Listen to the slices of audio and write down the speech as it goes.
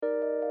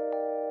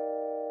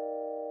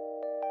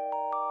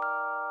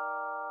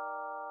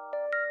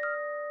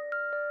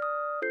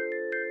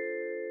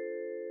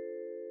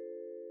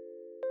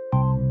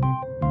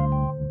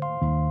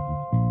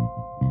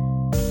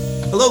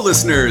Hello,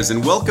 listeners,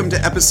 and welcome to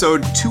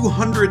episode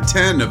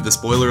 210 of the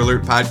Spoiler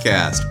Alert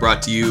Podcast,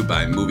 brought to you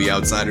by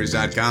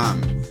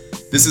MovieOutsiders.com.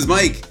 This is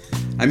Mike.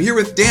 I'm here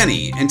with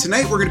Danny, and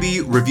tonight we're going to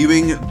be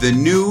reviewing the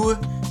new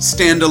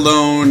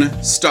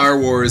standalone Star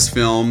Wars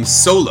film,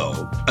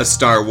 Solo, A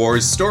Star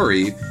Wars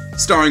Story,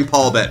 starring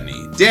Paul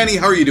Bettany. Danny,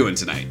 how are you doing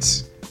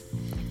tonight?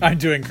 I'm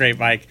doing great,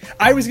 Mike.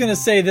 I was going to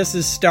say this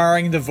is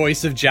starring the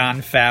voice of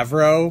Jon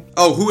Favreau.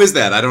 Oh, who is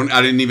that? I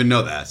didn't even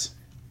know that.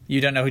 You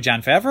don't know who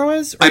Jon Favreau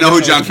is? I know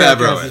who Jon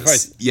Favreau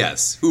is.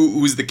 Yes.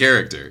 Who's the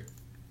character?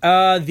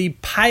 The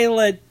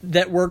pilot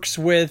that works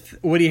with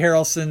Woody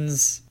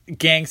Harrelson's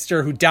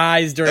gangster who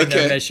dies during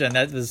their mission.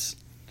 That was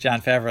Jon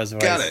Favreau's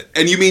voice. Got it.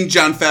 And you mean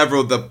Jon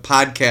Favreau, the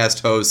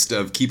podcast host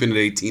of Keeping It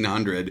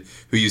 1800,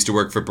 who used to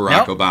work for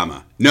Barack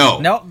Obama?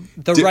 No.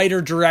 The writer,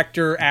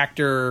 director,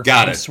 actor.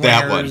 Got it.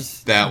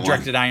 Swingers, that one.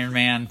 Directed Iron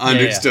Man.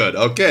 Understood.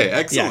 Yeah. Okay,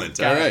 excellent.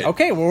 All right.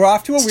 Okay, well, we're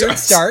off to a weird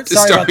start.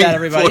 Sorry about that,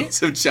 everybody.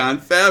 Voice of Jon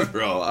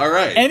Favreau. All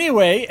right.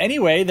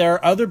 Anyway, there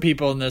are other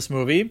people in this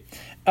movie.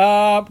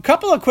 A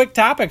couple of quick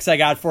topics I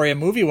got for you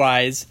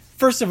movie-wise.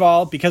 First of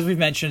all, because we've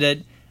mentioned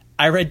it,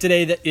 I read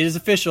today that it is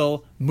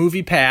official.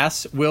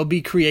 MoviePass will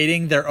be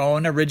creating their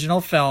own original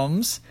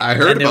films. I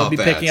heard about that. And they'll be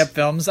picking up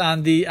films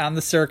on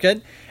the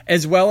circuit,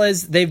 as well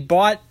as they've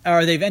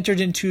entered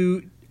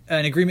into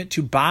an agreement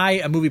to buy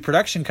a movie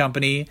production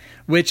company,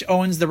 which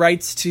owns the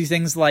rights to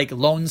things like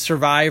Lone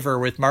Survivor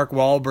with Mark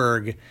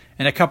Wahlberg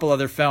and a couple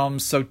other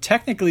films. So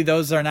technically,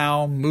 those are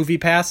now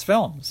MoviePass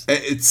films.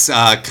 It's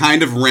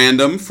kind of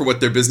random for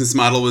what their business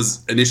model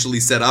was initially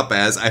set up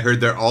as. I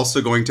heard they're also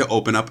going to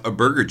open up a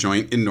burger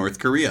joint in North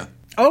Korea.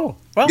 Oh,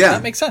 well,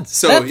 that makes sense.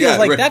 So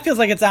that feels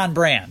like it's on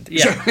brand.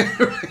 Yeah,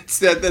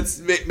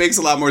 that makes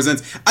a lot more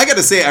sense. I got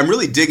to say, I'm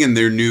really digging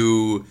their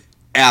new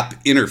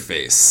app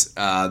interface.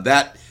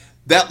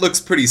 That looks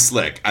pretty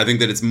slick. I think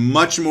that it's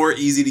much more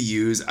easy to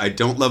use. I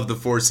don't love the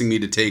forcing me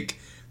to take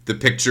the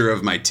picture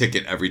of my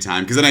ticket every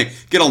time, because then I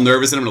get all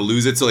nervous and I'm going to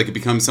lose it, so like it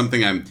becomes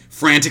something I'm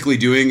frantically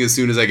doing as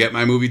soon as I get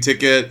my movie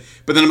ticket.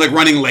 But then I'm like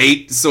running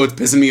late, so it's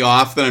pissing me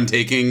off that I'm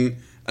taking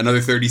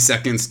another 30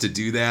 seconds to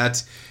do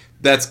that.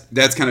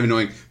 That's kind of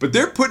annoying. But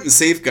they're putting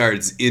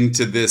safeguards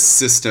into this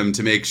system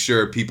to make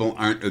sure people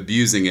aren't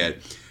abusing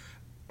it.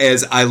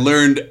 As I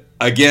learned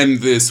again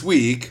this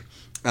week,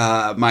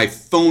 my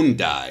phone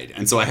died,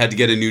 and so I had to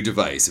get a new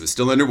device. It was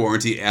still under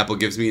warranty. Apple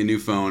gives me a new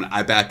phone.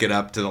 I back it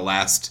up to the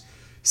last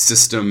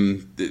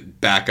system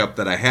backup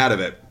that I had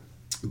of it.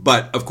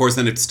 But, of course,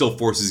 then it still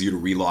forces you to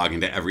relog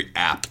into every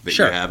app that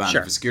you have on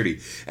it for security.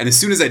 And as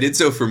soon as I did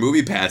so for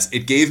MoviePass,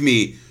 it gave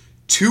me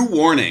 2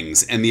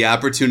 warnings and the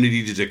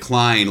opportunity to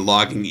decline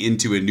logging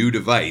into a new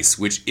device,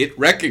 which it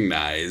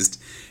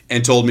recognized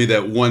and told me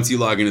that once you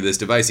log into this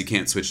device, you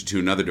can't switch to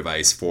another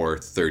device for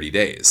 30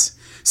 days.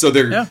 So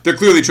they're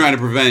clearly trying to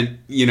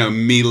prevent,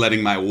 me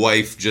letting my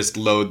wife just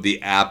load the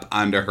app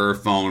onto her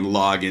phone,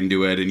 log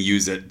into it, and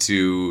use it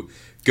to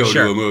go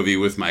to a movie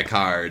with my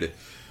card.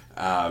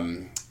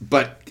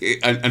 But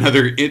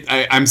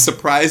I'm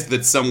surprised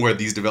that somewhere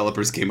these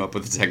developers came up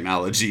with the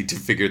technology to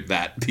figure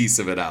that piece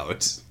of it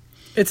out.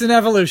 It's an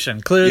evolution.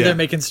 Clearly they're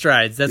making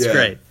strides. That's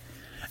great.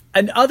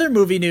 And other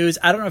movie news,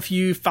 I don't know if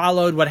you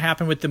followed what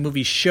happened with the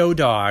movie Show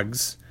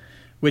Dogs,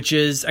 which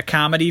is a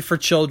comedy for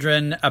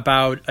children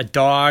about a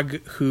dog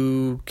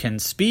who can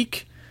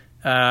speak.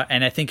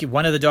 And I think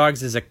one of the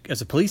dogs is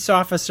a police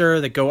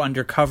officer that go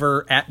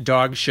undercover at a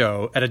dog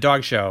show.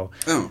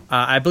 Oh.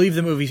 I believe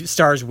the movie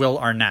stars Will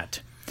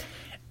Arnett.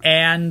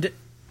 And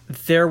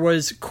there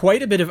was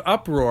quite a bit of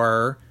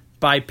uproar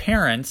by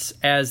parents,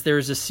 as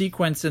there's a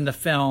sequence in the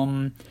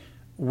film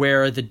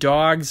where the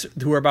dogs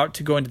who are about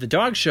to go into the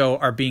dog show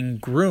are being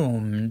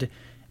groomed,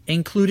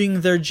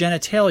 including their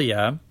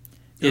genitalia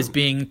is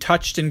being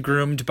touched and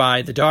groomed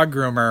by the dog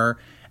groomer,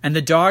 and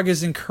the dog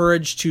is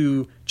encouraged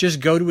to just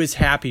go to his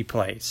happy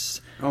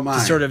place. Oh my. To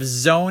sort of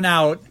zone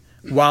out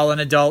while an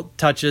adult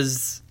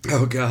touches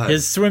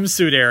his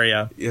swimsuit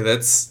area. Yeah,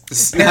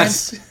 that's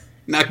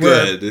not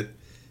good.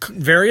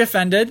 Very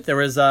offended. There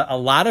was a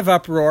lot of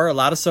uproar. A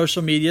lot of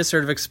social media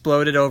sort of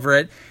exploded over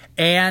it.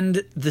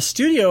 And the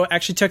studio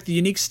actually took the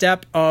unique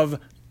step of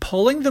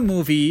pulling the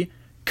movie,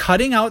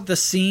 cutting out the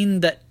scene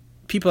that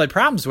people had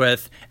problems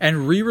with,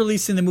 and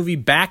re-releasing the movie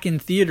back in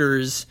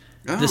theaters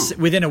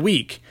within a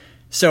week.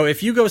 So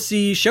if you go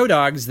see Show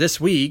Dogs this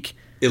week,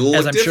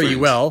 as I'm sure you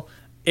will,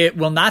 it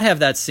will not have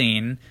that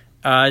scene,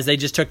 as they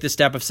just took the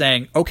step of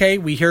saying, okay,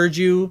 we heard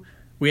you.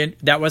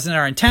 That wasn't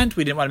our intent.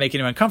 We didn't want to make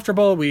anyone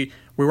uncomfortable. We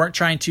weren't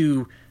trying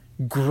to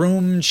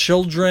groom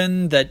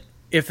children that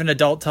if an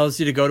adult tells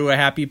you to go to a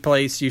happy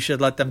place, you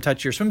should let them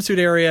touch your swimsuit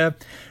area.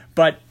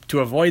 But to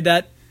avoid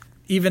that,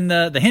 even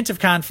the hint of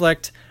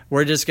conflict,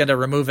 we're just going to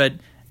remove it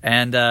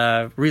and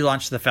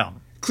relaunch the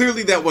film.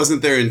 Clearly that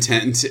wasn't their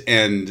intent,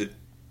 and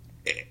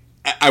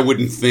I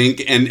wouldn't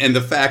think, and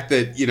the fact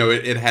that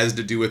it has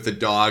to do with the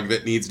dog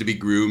that needs to be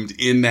groomed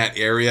in that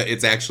area,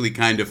 it's actually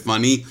kind of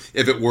funny.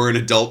 If it were an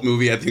adult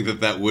movie, I think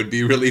that would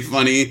be really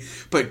funny.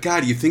 But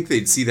God, you think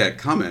they'd see that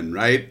coming,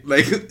 right?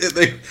 Like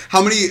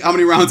how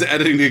many rounds of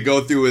editing to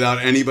go through without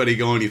anybody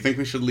going, you think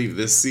we should leave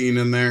this scene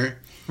in there?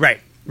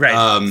 Right.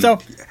 So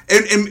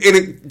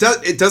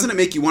it doesn't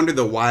make you wonder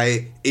though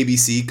why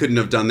ABC couldn't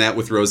have done that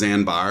with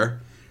Roseanne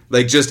Barr,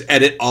 like just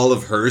edit all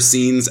of her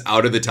scenes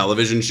out of the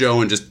television show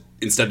and just.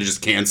 Instead of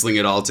just canceling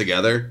it all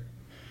together.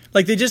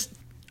 Like they just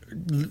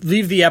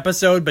leave the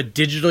episode but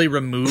digitally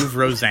remove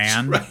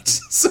Roseanne. Right.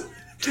 So,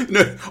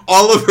 no,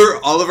 all of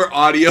her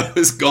audio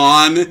is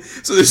gone.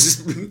 So there's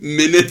just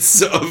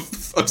minutes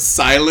of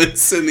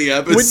silence in the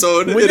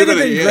episode. Wouldn't it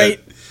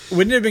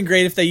have been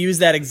great if they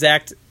used that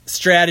exact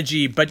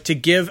strategy, but to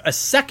give a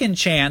second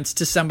chance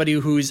to somebody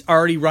who's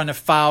already run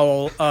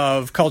afoul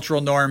of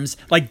cultural norms,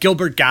 like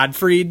Gilbert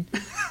Gottfried.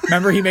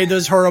 Remember, he made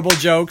those horrible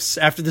jokes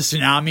after the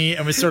tsunami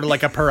and was sort of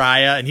like a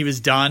pariah, and he was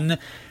done.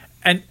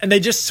 And they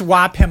just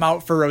swap him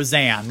out for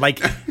Roseanne.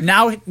 Like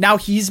now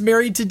he's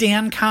married to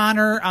Dan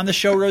Connor on the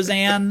show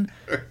Roseanne,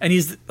 and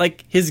he's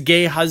like his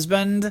gay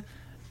husband,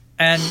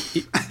 and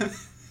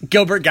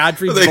Gilbert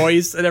Gottfried's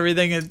voice and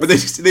everything. But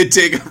they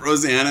take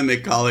Roseanne and they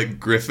call it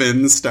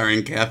Griffin,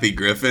 starring Kathy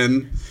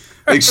Griffin.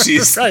 Like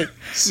she's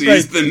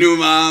the new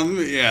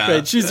mom. Yeah,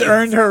 right. She's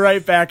earned her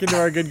right back into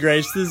our good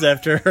graces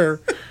after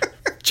her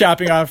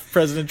chopping off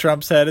President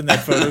Trump's head in that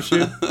photo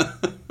shoot.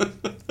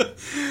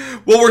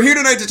 Well, we're here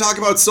tonight to talk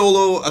about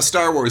Solo, a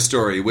Star Wars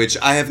story, which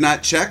I have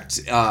not checked.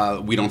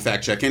 We don't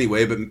fact check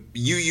anyway, but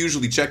you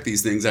usually check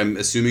these things. I'm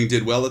assuming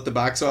did well at the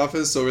box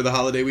office over the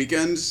holiday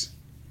weekend.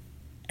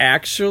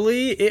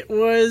 Actually, it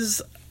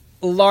was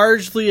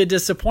largely a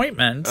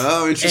disappointment.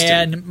 Oh, interesting.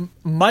 And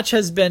much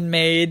has been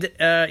made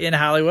in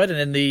Hollywood and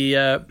in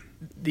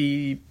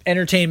the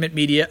entertainment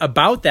media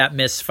about that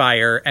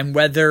misfire and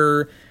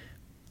whether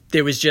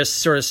there was just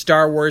sort of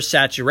Star Wars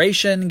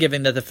saturation,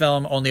 given that the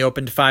film only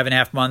opened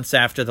 5.5 months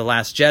after The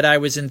Last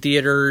Jedi was in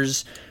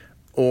theaters,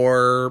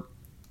 or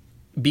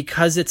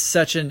because it's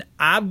such an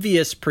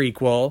obvious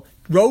prequel.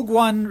 Rogue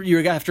One, you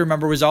have to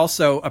remember, was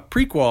also a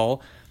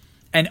prequel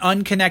and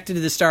unconnected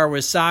to the Star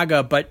Wars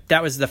saga, but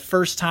that was the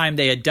first time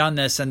they had done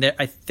this, and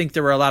I think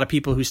there were a lot of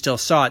people who still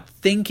saw it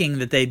thinking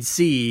that they'd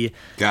see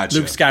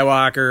Luke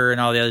Skywalker and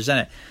all the others in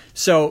it.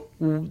 So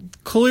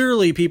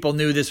clearly people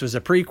knew this was a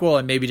prequel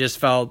and maybe just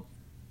felt,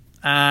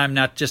 I'm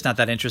not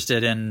that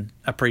interested in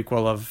a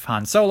prequel of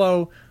Han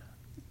Solo.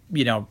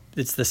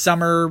 It's the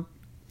summer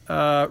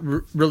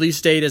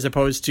release date as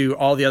opposed to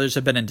all the others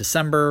have been in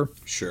December.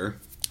 Sure.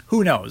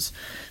 Who knows?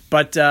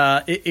 But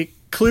it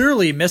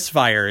clearly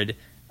misfired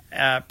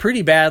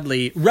pretty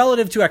badly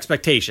relative to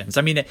expectations.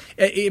 I mean,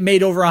 it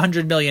made over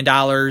 $100 million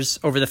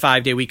over the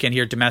 5-day weekend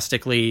here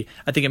domestically.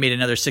 I think it made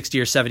another 60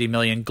 or 70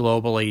 million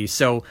globally.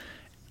 So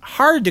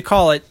hard to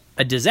call it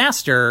a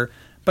disaster.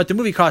 But the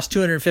movie cost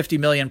 $250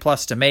 million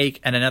plus to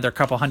make, and another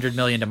couple $100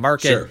 million to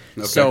market. Sure.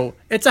 Okay. So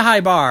it's a high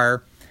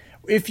bar.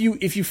 If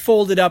you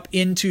fold it up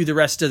into the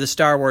rest of the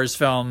Star Wars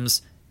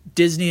films,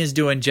 Disney is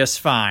doing just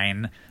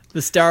fine.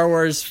 The Star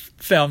Wars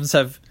films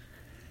have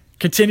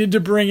continued to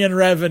bring in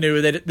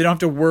revenue. They don't have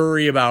to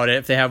worry about it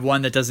if they have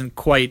one that doesn't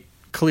quite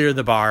clear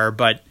the bar.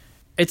 But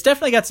it's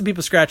definitely got some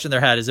people scratching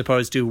their head as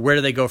opposed to where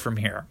do they go from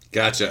here.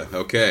 Gotcha.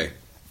 Okay.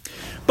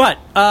 But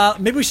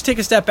maybe we should take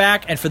a step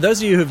back, and for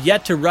those of you who have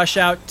yet to rush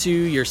out to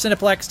your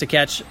Cineplex to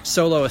catch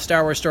Solo, a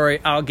Star Wars story,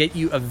 I'll get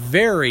you a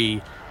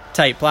very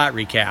tight plot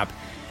recap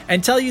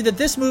and tell you that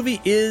this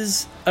movie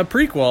is a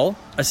prequel,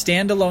 a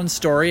standalone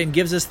story, and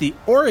gives us the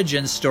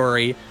origin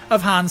story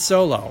of Han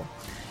Solo.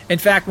 In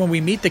fact, when we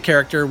meet the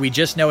character, we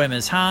just know him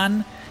as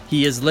Han.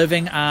 He is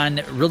living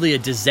on really a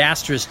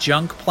disastrous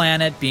junk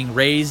planet, being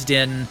raised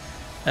in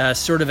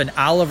sort of an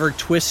Oliver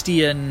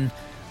Twistian...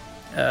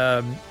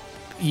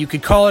 you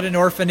could call it an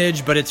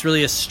orphanage, but it's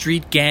really a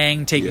street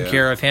gang taking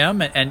care of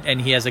him,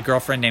 and he has a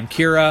girlfriend named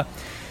Kira.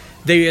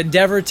 They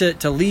endeavor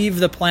to leave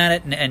the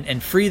planet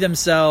and free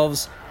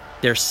themselves.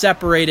 They're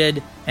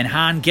separated, and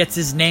Han gets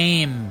his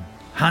name,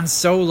 Han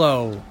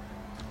Solo.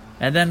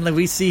 And then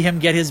we see him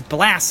get his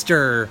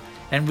blaster,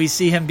 and we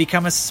see him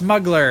become a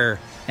smuggler,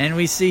 and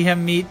we see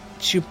him meet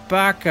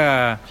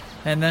Chewbacca,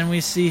 and then we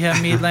see him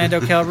meet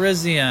Lando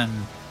Calrissian,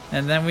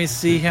 and then we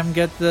see him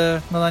get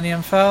the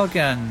Millennium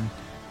Falcon.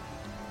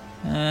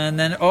 And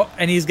then,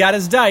 and he's got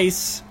his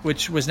dice,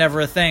 which was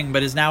never a thing,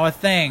 but is now a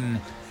thing.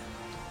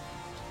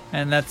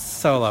 And that's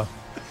Solo.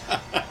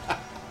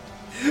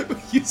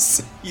 You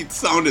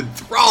sound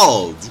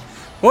enthralled.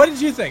 What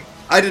did you think?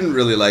 I didn't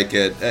really like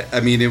it. I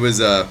mean, it was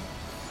a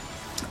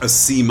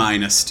C-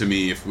 to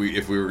me if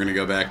we were going to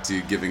go back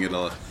to giving it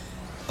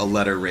a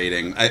letter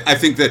rating. I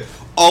think that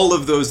all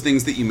of those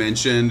things that you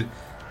mentioned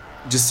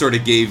just sort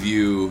of gave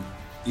you,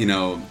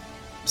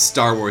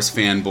 Star Wars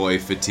fanboy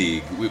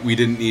fatigue. We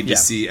didn't need to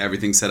see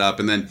everything set up.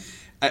 And then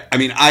I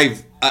mean,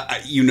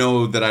 you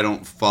know that I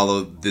don't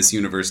follow this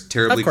universe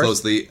terribly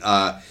closely.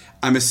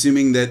 I'm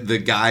assuming that the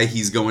guy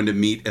he's going to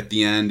meet at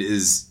the end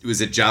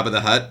was it Jabba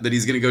the Hutt that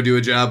he's going to go do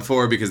a job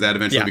for, because that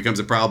eventually becomes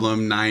a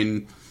problem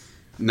 9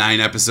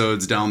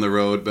 episodes down the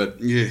road. But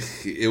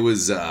it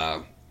was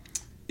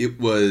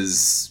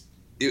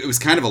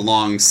kind of a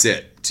long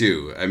sit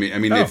too. I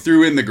mean they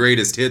threw in the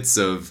greatest hits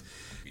of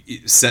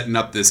setting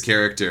up this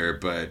character,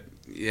 but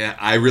yeah,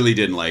 I really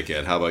didn't like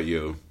it. How about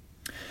you?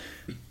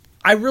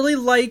 I really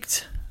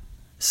liked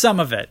some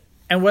of it,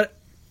 and what.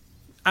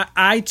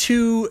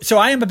 So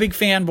I am a big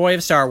fanboy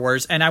of Star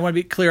Wars, and I want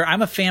to be clear,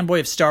 I'm a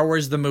fanboy of Star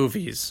Wars the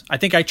movies. I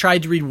think I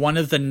tried to read one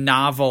of the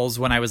novels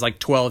when I was like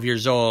 12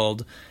 years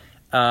old,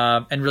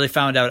 and really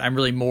found out I'm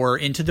really more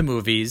into the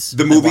movies.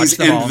 The movies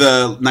and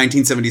the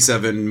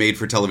 1977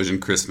 made-for-television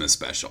Christmas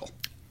special.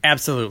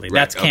 Absolutely. Right,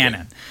 that's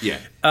canon. Yeah.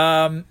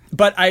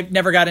 But I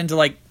never got into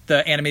like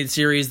the animated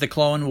series, the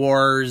Clone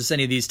Wars,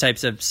 any of these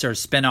types of sort of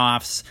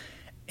spin-offs.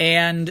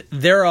 And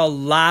there are a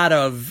lot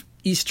of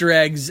Easter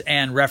eggs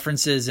and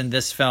references in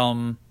this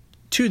film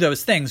to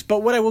those things.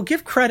 But what I will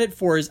give credit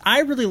for is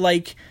I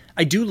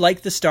do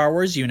like the Star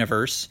Wars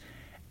universe,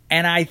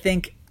 and I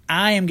think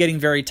I am getting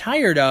very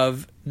tired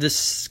of the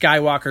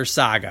Skywalker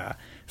saga.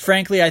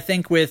 Frankly, I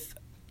think with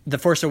The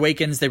Force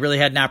Awakens, they really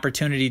had an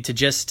opportunity to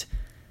just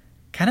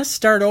kind of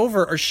start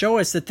over or show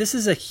us that this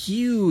is a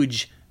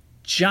huge,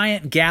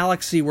 giant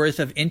galaxy worth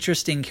of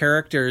interesting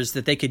characters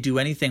that they could do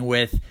anything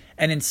with.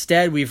 And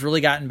instead, we've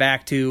really gotten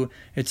back to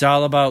it's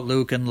all about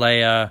Luke and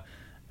Leia,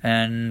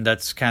 and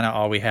that's kind of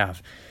all we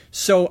have.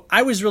 So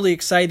I was really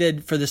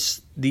excited for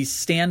these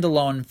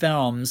standalone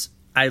films.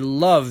 I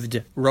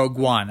loved Rogue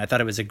One. I thought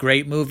it was a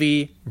great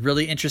movie,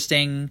 really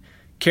interesting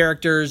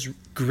characters,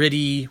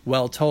 gritty,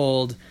 well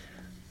told.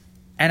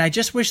 And I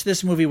just wish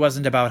this movie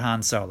wasn't about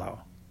Han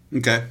Solo.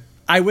 Okay.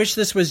 I wish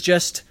this was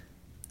just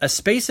a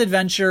space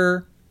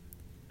adventure,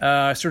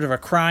 sort of a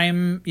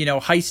crime,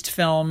 heist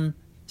film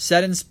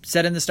set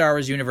in the Star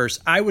Wars universe.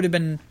 I would have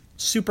been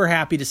super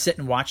happy to sit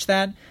and watch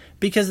that,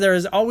 because there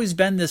has always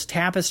been this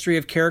tapestry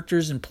of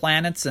characters and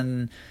planets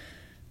and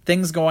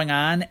things going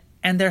on,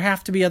 and there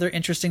have to be other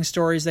interesting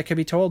stories that could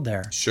be told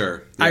there.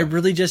 Sure. Yeah. I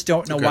really just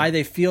don't know why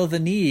they feel the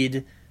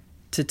need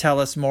to tell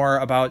us more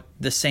about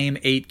the same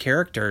 8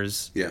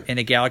 characters in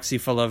a galaxy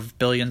full of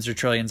billions or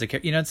trillions of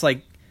characters. It's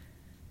like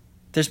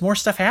there's more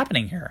stuff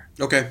happening here.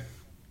 Okay.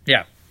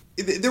 Yeah.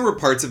 There were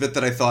parts of it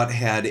that I thought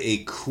had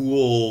a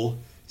cool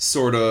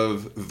sort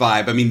of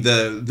vibe. I mean,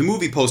 the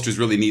movie poster is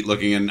really neat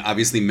looking and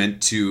obviously meant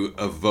to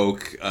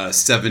evoke a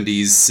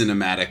 70s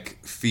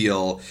cinematic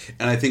feel.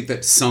 And I think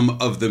that some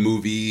of the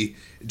movie,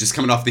 just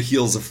coming off the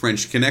heels of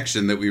French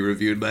Connection that we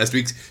reviewed last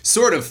week,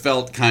 sort of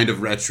felt kind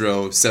of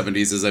retro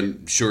 70s, as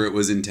I'm sure it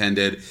was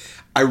intended.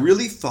 I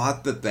really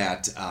thought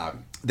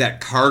that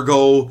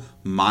cargo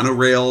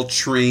monorail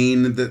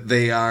train that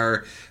they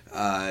are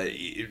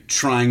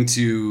trying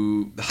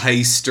to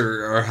heist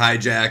or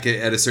hijack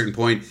at a certain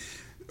point,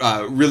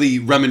 really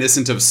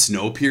reminiscent of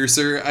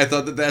Snowpiercer. I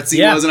thought that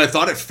scene was, and I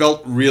thought it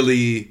felt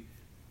really,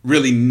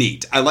 really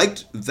neat. I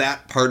liked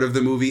that part of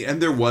the movie,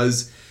 and there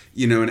was,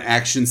 an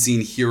action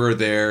scene here or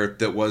there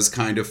that was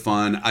kind of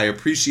fun. I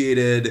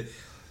appreciated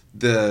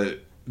the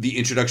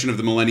introduction of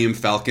the Millennium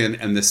Falcon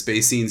and the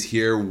space scenes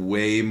here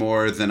way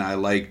more than I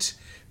liked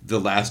The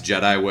Last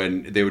Jedi,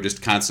 when they would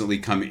just constantly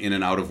come in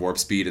and out of warp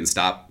speed and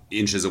stop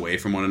inches away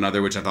from one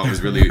another, which I thought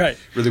was really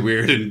really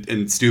weird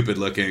and stupid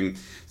looking.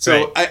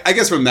 So I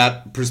guess from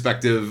that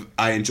perspective,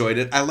 I enjoyed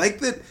it. I like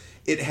that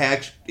it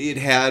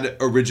had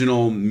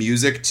original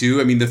music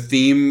too. I mean,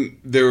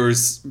 there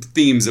was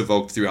themes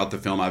evoked throughout the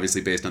film,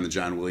 obviously based on the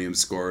John Williams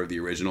score of the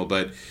original,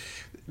 but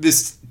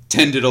this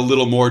tended a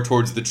little more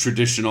towards the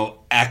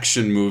traditional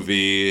action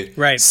movie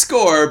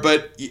score.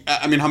 But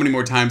I mean, how many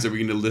more times are we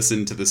going to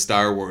listen to the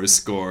Star Wars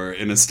score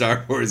in a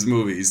Star Wars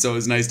movie? So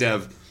it's nice to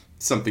have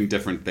something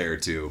different there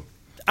too.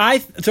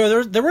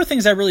 So there were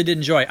things I really did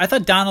enjoy. I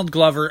thought Donald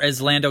Glover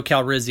as Lando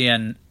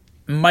Calrissian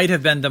might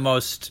have been the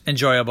most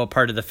enjoyable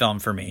part of the film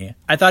for me.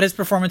 I thought his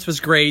performance was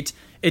great.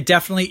 It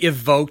definitely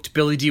evoked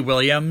Billy D.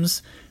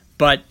 Williams,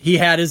 but he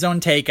had his own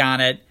take on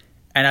it,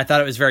 and I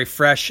thought it was very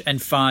fresh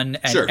and fun.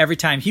 And every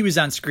time he was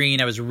on screen,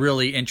 I was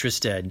really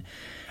interested.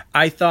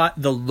 I thought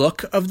the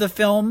look of the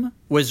film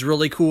was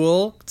really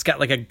cool. It's got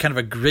like a kind of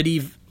a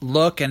gritty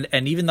look, and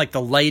even like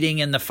the lighting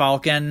in the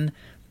Falcon.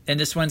 And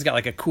this one's got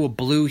like a cool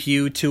blue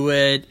hue to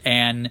it,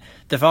 and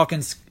the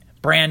Falcon's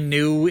brand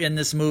new in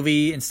this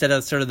movie instead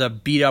of sort of the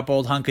beat up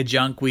old hunk of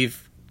junk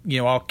we've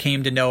all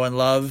came to know and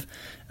love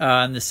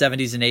in the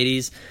 70s and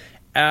 80s.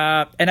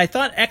 And I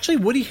thought actually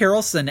Woody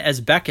Harrelson as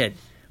Beckett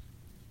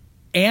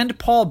and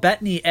Paul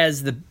Bettany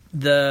as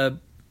the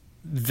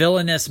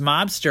villainous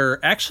mobster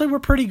actually were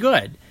pretty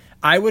good.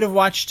 I would have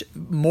watched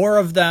more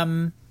of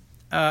them,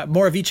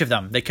 more of each of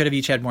them. They could have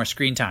each had more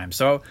screen time.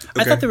 So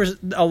I thought there was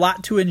a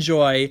lot to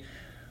enjoy.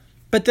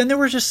 But then there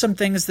were just some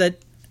things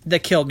that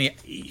killed me.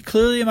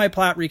 Clearly in my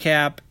plot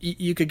recap,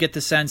 you could get the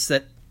sense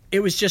that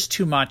it was just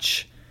too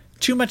much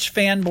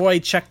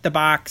fanboy, check the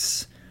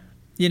box.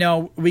 We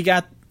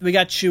got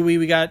Chewie,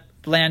 we got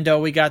Lando,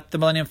 we got the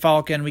Millennium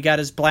Falcon, we got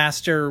his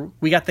blaster,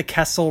 we got the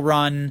Kessel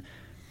Run.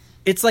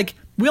 It's like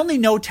we only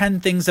know 10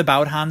 things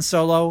about Han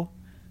Solo,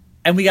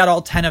 and we got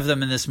all 10 of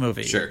them in this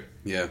movie. Sure,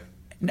 yeah.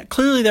 Now,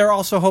 clearly, they're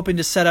also hoping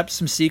to set up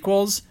some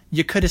sequels.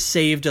 You could have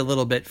saved a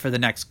little bit for the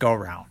next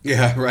go-round.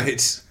 Yeah,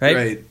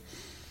 right.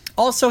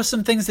 Also,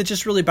 some things that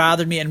just really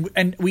bothered me,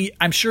 and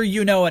I'm sure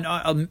you know,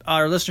 and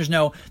our listeners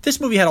know,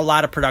 this movie had a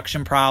lot of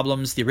production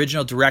problems. The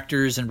original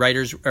directors and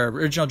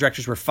original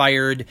directors were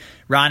fired.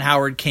 Ron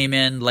Howard came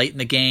in late in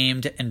the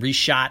game and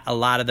reshot a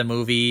lot of the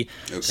movie.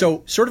 Okay.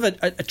 So sort of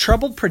a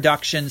troubled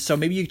production, so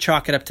maybe you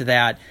chalk it up to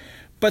that.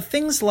 But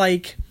things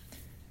like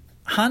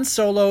Han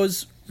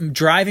Solo's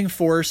driving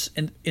force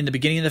in the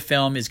beginning of the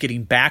film is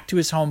getting back to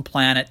his home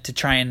planet to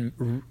try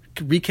and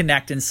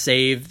reconnect and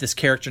save this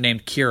character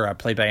named Kira,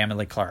 played by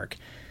Emily Clark.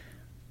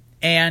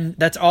 And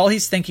that's all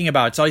he's thinking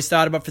about. It's all he's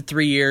thought about for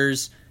 3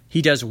 years.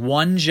 He does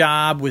one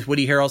job with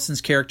Woody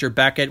Harrelson's character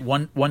Beckett,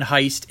 one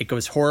heist. It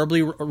goes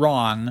horribly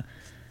wrong.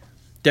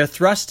 They're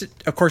thrust,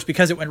 of course,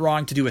 because it went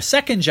wrong, to do a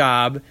second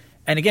job.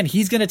 And again,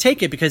 he's going to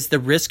take it because the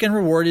risk and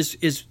reward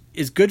is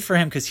good for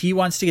him because he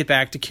wants to get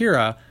back to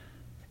Kira.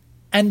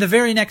 And the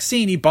very next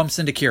scene, he bumps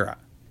into Kira.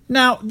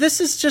 Now, this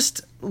is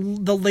just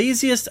the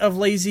laziest of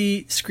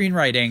lazy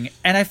screenwriting,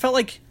 and I felt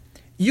like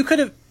you could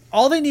have...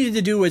 All they needed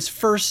to do was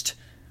first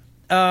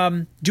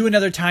do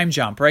another time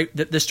jump, right?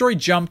 The story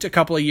jumped a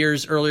couple of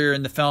years earlier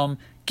in the film.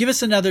 Give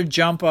us another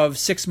jump of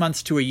 6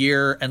 months to a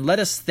year, and let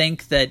us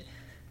think that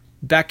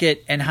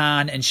Beckett and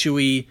Han and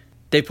Chewie,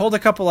 they pulled a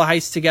couple of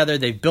heists together,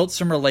 they've built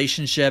some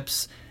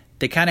relationships,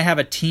 they kind of have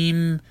a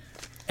team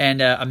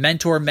and a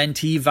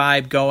mentor-mentee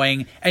vibe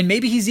going. And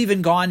maybe he's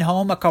even gone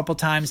home a couple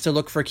times to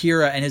look for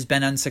Kira and has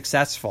been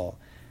unsuccessful,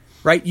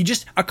 right? You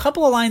just, a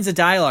couple of lines of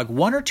dialogue,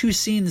 1 or 2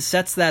 scenes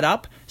sets that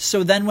up.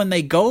 So then when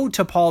they go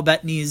to Paul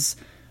Bettany's,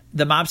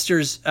 the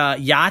mobster's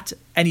yacht,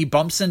 and he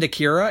bumps into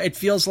Kira, it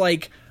feels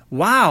like,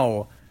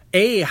 wow,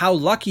 A, how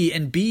lucky,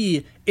 and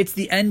B, it's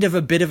the end of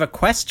a bit of a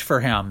quest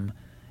for him.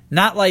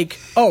 Not like,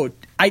 oh,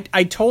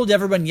 I told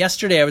everyone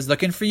yesterday I was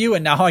looking for you,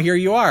 and now here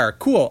you are.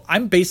 Cool,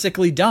 I'm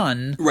basically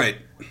done. Right.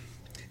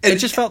 And it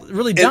just felt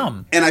really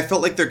dumb. And I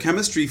felt like their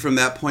chemistry from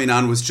that point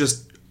on was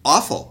just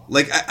awful.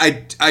 Like,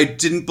 I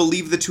didn't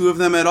believe the two of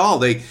them at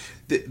all.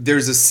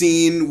 There's a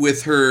scene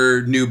with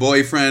her new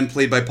boyfriend,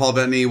 played by Paul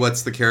Bettany.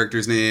 What's the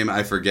character's name?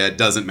 I forget.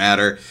 Doesn't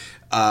matter.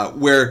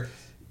 Where,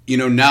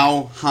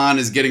 now Han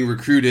is getting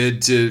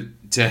recruited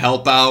to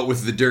help out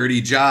with the dirty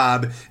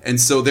job. And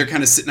so they're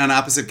kind of sitting on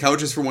opposite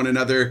couches for one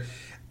another.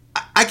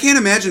 I can't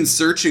imagine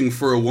searching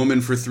for a woman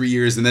for 3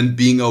 years and then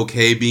being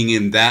okay being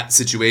in that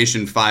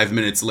situation 5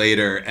 minutes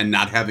later and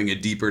not having a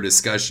deeper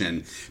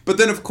discussion. But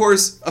then, of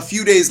course, a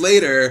few days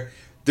later,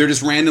 they're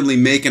just randomly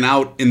making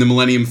out in the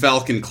Millennium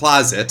Falcon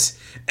closet.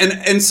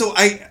 And so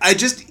I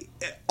just,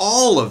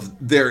 all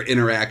of their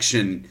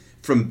interaction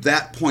from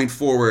that point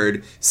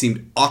forward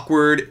seemed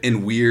awkward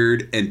and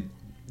weird and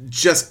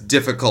just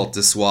difficult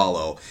to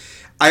swallow.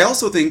 I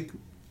also think,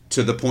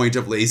 to the point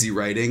of lazy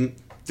writing,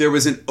 there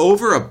was an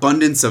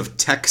overabundance of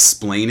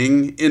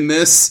tech-splaining in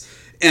this,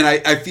 and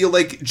I feel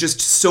like just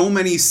so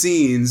many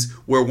scenes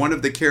where one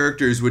of the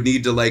characters would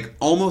need to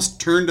almost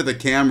turn to the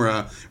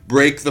camera,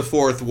 break the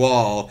fourth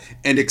wall,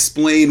 and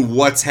explain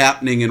what's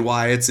happening and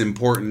why it's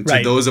important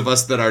to those of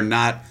us that are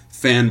not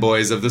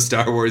fanboys of the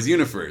Star Wars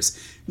universe.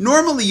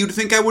 Normally, you'd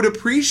think I would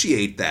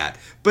appreciate that,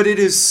 but it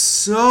is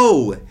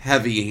so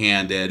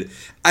heavy-handed.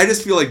 I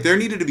just feel like there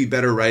needed to be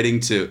better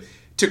writing to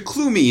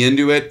clue me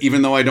into it,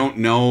 even though I don't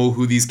know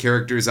who these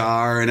characters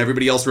are and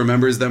everybody else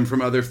remembers them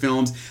from other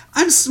films.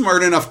 I'm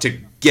smart enough to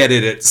get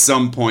it at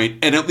some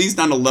point, and at least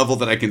on a level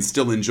that I can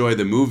still enjoy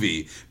the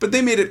movie. But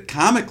they made it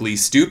comically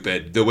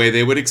stupid the way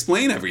they would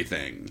explain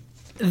everything.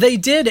 They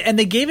did, and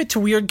they gave it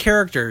to weird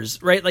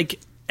characters, right? Like,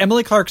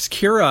 Emily Clark's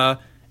Kira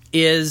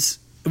is...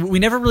 We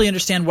never really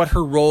understand what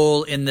her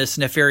role in this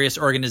nefarious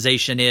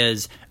organization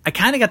is. I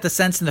kind of got the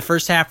sense in the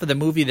first half of the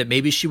movie that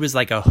maybe she was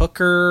like a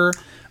hooker,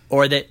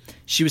 or that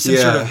she was some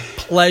sort of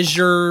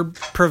pleasure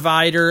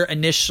provider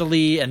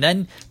initially, and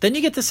then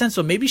you get the sense,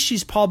 well, maybe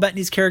she's Paul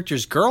Bettany's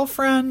character's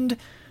girlfriend,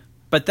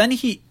 but then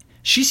she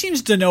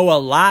seems to know a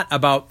lot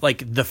about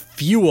the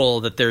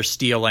fuel that they're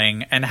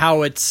stealing and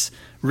how it's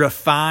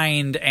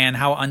refined and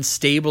how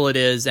unstable it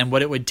is and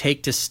what it would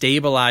take to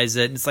stabilize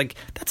it. And it's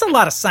that's a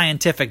lot of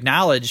scientific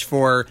knowledge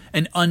for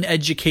an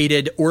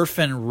uneducated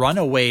orphan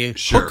runaway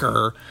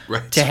hooker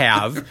to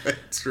have.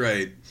 That's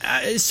right.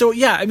 So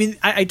yeah, I mean,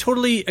 I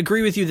totally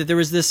agree with you that there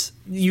was this,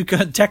 you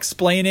could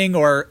text-splaining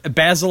or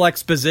Basil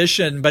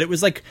exposition, but it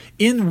was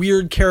in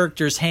weird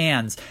characters'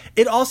 hands.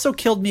 It also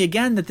killed me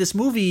again that this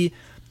movie,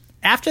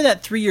 after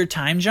that 3-year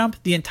time jump,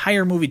 the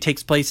entire movie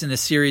takes place in a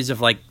series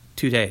of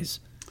 2 days.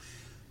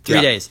 3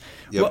 days.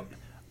 Yep. Well,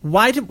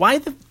 why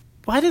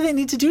do they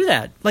need to do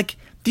that?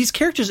 These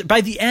characters,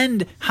 by the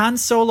end, Han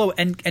Solo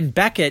and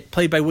Beckett,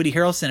 played by Woody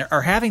Harrelson,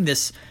 are having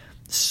this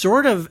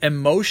sort of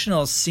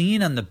emotional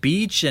scene on the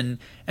beach, and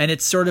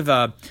it's sort of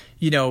a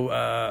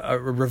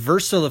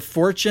reversal of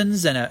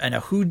fortunes and a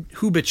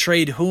who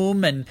betrayed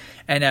whom, and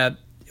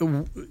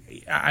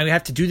I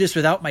have to do this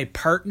without my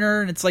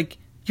partner. And it's like,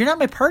 you're not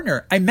my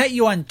partner. I met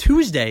you on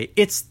Tuesday.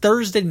 It's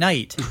Thursday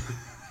night.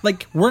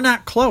 Like, we're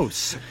not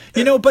close,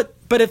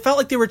 but it felt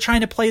like they were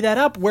trying to play that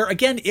up where,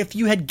 again, if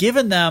you had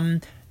given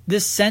them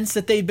this sense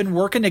that they've been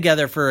working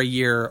together for a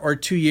year or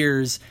 2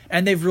 years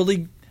and they've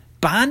really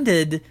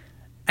bonded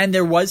and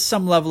there was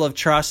some level of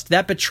trust,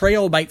 that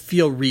betrayal might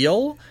feel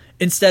real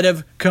instead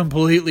of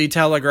completely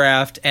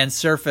telegraphed and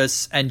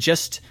surface and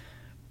just,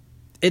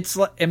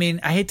 I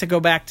hate to go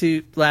back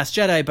to Last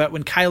Jedi, but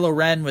when Kylo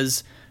Ren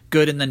was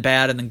good and then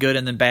bad and then good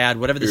and then bad,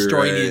 whatever the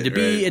story needed to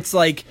be, it's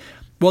like,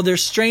 well, they're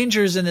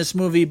strangers in this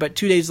movie, but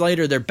 2 days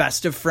later they're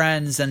best of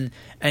friends and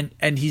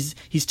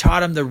he's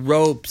taught him the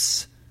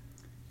ropes.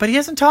 But he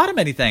hasn't taught him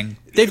anything.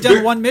 They've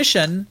done one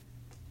mission,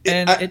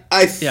 and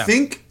I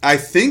think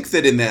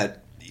that in that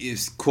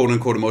quote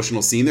unquote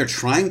emotional scene, they're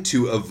trying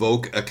to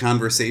evoke a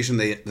conversation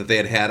that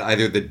they had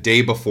either the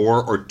day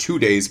before or 2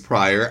 days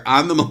prior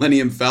on the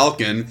Millennium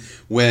Falcon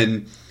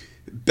when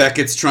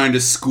Beckett's trying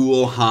to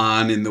school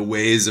Han in the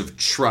ways of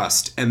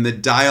trust, and the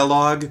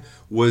dialogue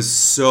was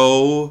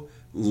so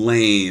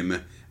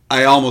lame.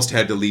 I almost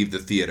had to leave the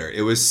theater.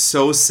 It was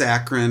so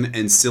saccharine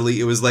and silly.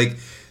 It was like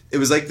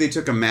they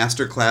took a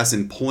master class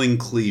in pulling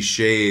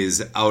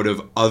cliches out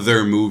of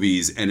other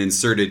movies and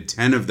inserted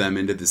 10 of them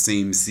into the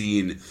same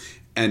scene.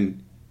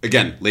 And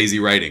again, lazy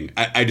writing.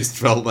 I just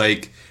felt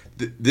like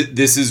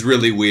this is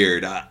really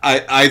weird.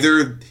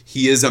 Either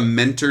he is a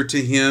mentor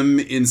to him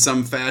in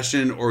some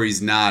fashion or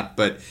he's not,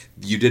 but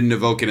you didn't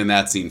evoke it in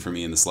that scene for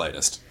me in the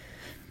slightest.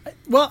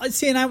 Well,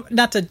 see, and I'm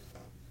not to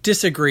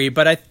disagree,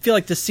 but I feel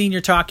like the scene you're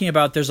talking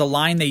about, there's a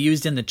line they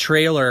used in the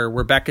trailer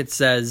where Beckett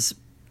says,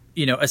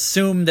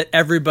 assume that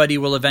everybody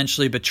will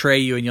eventually betray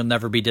you and you'll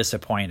never be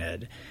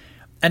disappointed.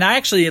 And I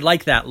actually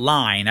like that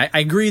line. I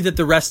agree that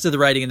the rest of the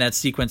writing in that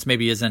sequence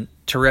maybe isn't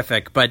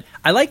terrific, but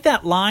I like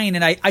that line,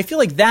 and I feel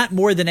like that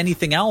more than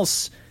anything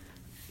else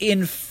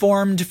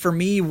informed for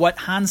me what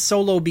Han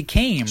Solo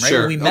became, right? Sure.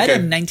 When we met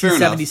him in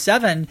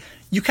 1977,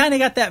 you kind of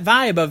got that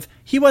vibe of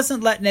he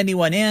wasn't letting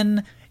anyone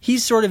in.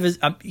 He's sort of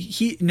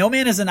no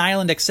man is an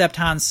island except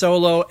Han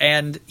Solo,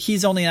 and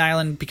he's only an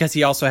island because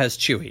he also has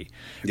Chewie,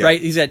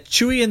 right? He's got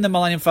Chewie in the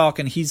Millennium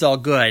Falcon. He's all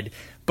good,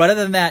 but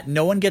other than that,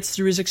 no one gets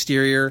through his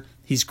exterior.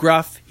 He's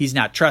gruff. He's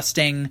not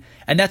trusting,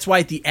 and that's why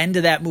at the end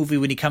of that movie,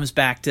 when he comes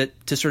back to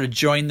sort of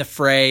join the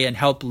fray and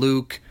help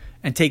Luke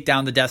and take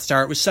down the Death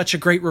Star, it was such a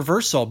great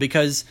reversal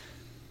because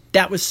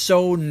that was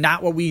so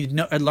not what we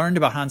had learned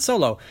about Han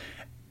Solo.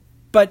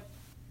 But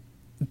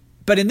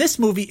in this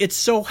movie, it's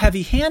so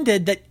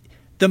heavy-handed that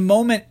the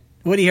moment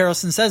Woody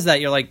Harrelson says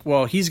that, you're like,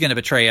 well, he's going to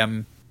betray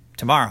him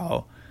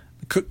tomorrow,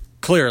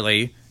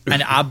 clearly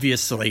and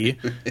obviously.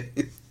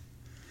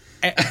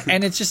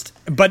 And it's just,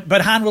 but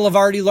Han will have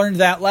already learned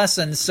that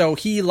lesson, so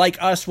he,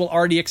 like us, will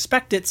already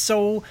expect it.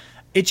 So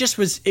it just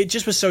was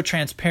so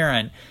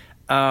transparent.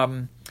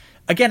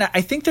 Again,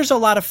 I think there's a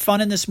lot of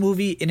fun in this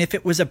movie, and if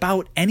it was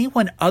about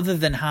anyone other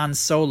than Han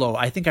Solo,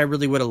 I think I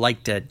really would have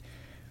liked it.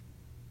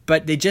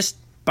 But they just,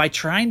 by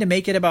trying to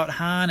make it about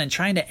Han and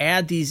trying to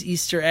add these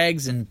Easter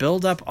eggs and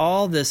build up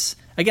all this,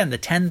 again, the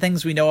 10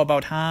 things we know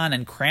about Han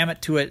and cram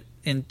it to it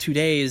in 2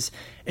 days,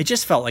 it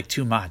just felt like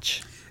too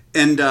much.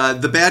 And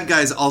the bad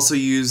guys also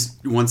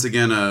used, once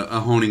again,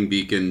 a honing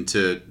beacon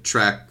to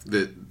track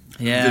the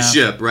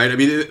ship, right? I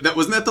mean,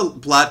 wasn't that the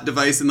plot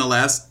device in the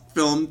last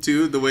film,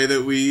 too? The way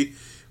that we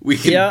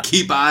can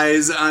keep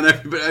eyes on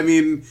everybody. I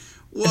mean,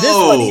 whoa. This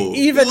one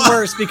even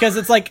worse because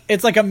it's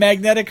like a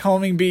magnetic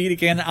homing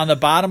beacon on the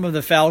bottom of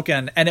the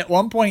Falcon, and at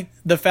one point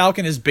the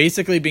Falcon is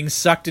basically being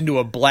sucked into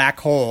a black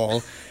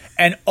hole.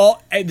 And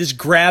this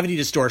gravity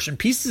distortion,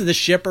 pieces of the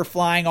ship are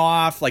flying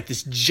off, like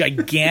this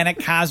gigantic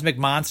cosmic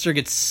monster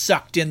gets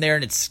sucked in there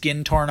and its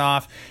skin torn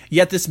off.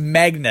 Yet this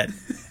magnet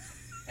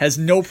has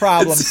no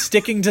problem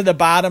sticking to the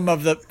bottom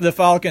of the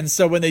Falcon.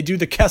 So when they do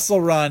the Kessel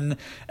Run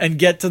and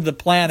get to the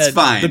planet, it's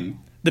fine.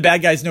 The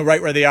bad guys know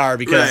right where they are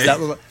because that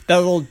little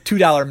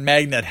 $2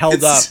 magnet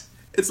held up.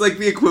 It's like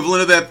the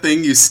equivalent of that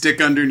thing you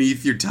stick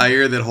underneath your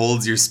tire that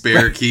holds your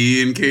spare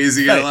key in case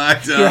you get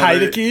locked out. Your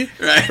hide key?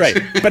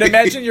 Right. But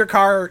imagine your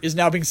car is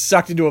now being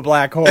sucked into a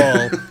black hole.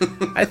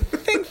 I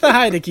think the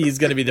hide key is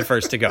going to be the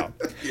first to go.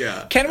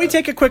 Yeah. Can we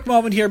take a quick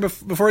moment here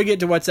before we get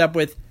to what's up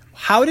with,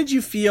 how did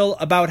you feel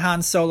about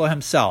Han Solo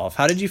himself?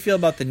 How did you feel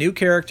about the new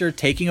character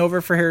taking over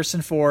for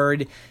Harrison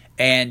Ford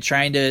and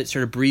trying to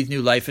sort of breathe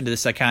new life into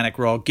this iconic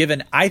role,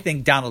 given I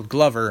think Donald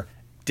Glover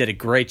did a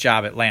great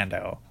job at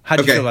Lando? How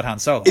did you feel about Han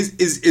Solo?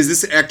 Is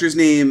this actor's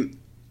name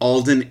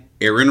Alden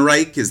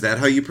Ehrenreich? Is that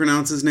how you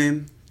pronounce his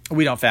name?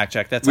 We don't fact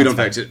check. We don't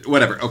fact check.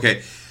 Whatever.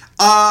 Okay.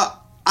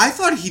 I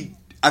thought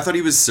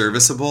he was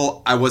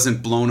serviceable. I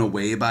wasn't blown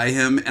away by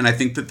him, and I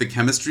think that the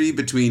chemistry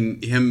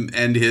between him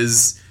and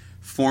his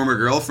former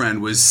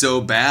girlfriend was so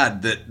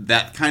bad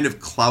that kind of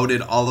clouded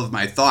all of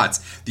my thoughts.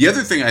 The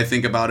other thing I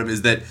think about him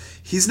is that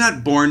he's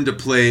not born to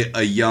play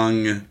a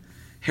young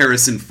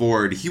Harrison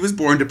Ford. He was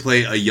born to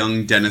play a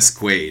young Dennis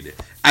Quaid.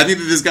 I think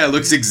that this guy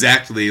looks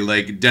exactly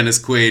like Dennis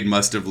Quaid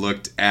must have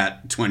looked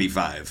at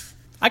 25.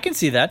 I can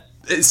see that.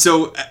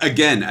 So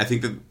again, I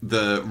think that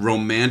the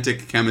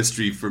romantic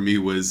chemistry for me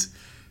was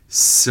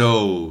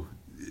so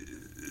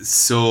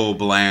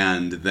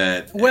bland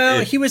that.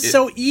 Well, he was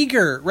so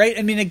eager, right?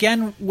 I mean,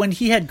 again, when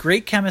he had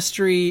great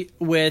chemistry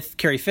with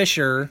Carrie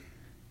Fisher,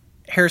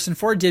 Harrison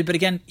Ford did, but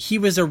again, he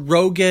was a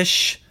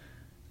roguish,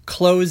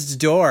 closed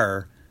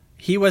door.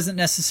 He wasn't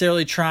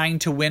necessarily trying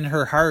to win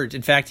her heart.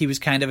 In fact, he was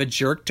kind of a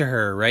jerk to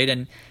her,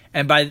 right?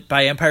 And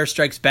by Empire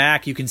Strikes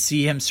Back, you can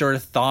see him sort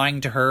of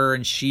thawing to her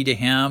and she to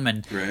him,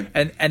 and right.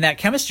 and that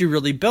chemistry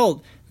really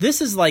built.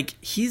 This is like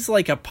he's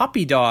like a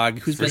puppy dog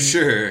who's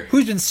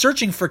been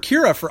searching for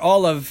Kira for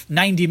all of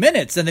 90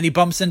 minutes, and then he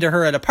bumps into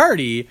her at a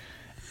party.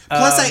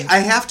 Plus, I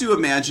have to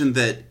imagine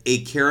that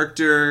a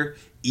character,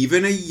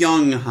 even a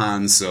young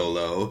Han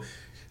Solo,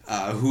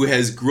 who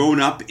has grown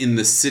up in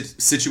the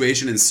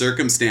situation and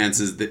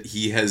circumstances that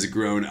he has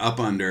grown up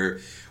under,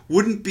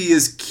 wouldn't be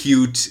as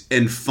cute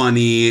and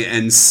funny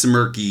and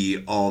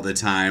smirky all the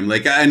time.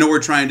 Like, I know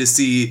we're trying to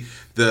see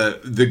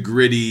the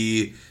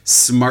gritty,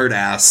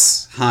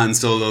 smart-ass Han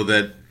Solo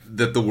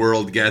that the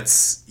world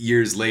gets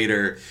years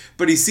later,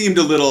 but he seemed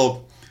a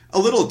little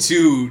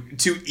too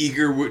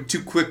eager,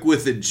 too quick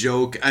with a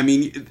joke. I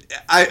mean,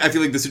 I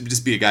feel like this would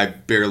just be a guy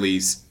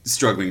barely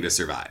struggling to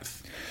survive.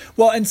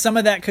 Well, and some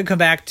of that could come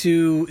back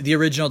to the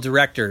original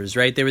directors,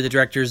 right? They were the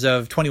directors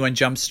of 21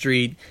 Jump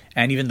Street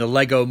and even the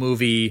Lego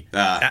Movie.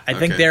 I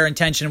think their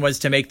intention was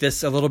to make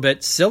this a little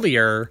bit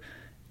sillier,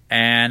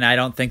 and I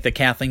don't think that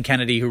Kathleen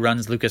Kennedy, who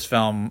runs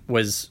Lucasfilm,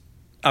 was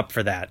up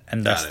for that,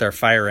 and thus they're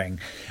firing.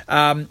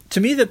 To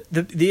me,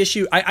 the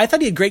issue, I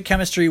thought he had great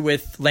chemistry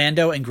with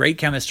Lando and great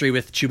chemistry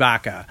with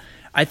Chewbacca.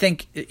 I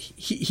think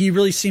he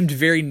really seemed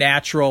very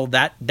natural.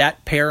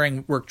 That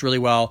pairing worked really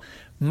well.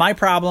 My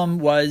problem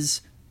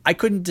was I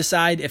couldn't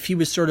decide if he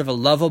was sort of a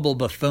lovable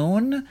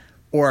buffoon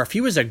or if he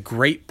was a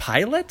great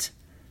pilot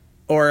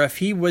or if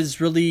he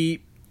was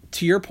really,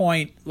 to your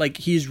point, like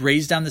he's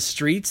raised on the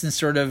streets and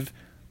sort of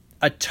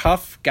a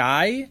tough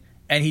guy,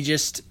 and we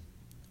just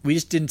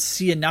didn't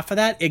see enough of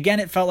that. Again,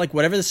 it felt like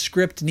whatever the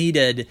script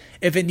needed,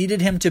 if it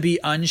needed him to be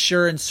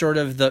unsure and sort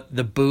of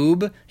the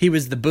boob, he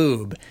was the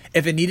boob.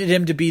 If it needed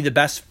him to be the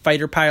best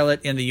fighter pilot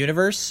in the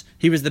universe,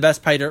 he was the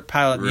best fighter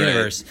pilot in the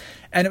universe.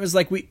 And it was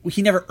like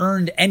he never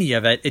earned any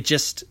of it. It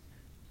just,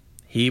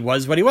 he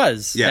was what he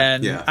was.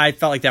 And I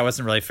felt like that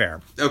wasn't really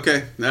fair.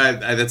 Okay,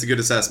 that's a good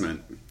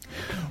assessment.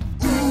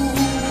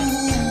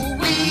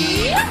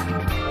 Ooh-wee.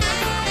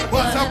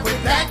 What's up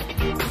with that?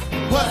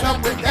 What's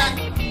up with that?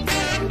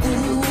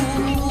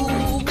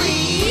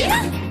 Ooh-wee.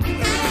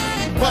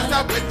 What's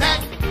up with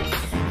that?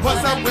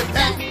 What's up with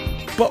that?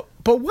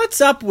 But what's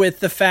up with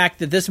the fact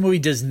that this movie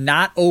does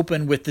not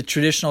open with the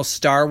traditional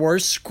Star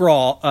Wars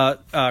crawl,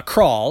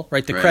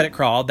 right? The credit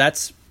crawl.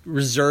 That's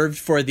reserved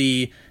for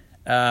the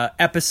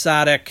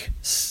episodic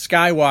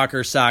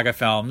Skywalker saga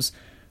films,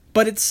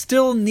 but it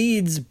still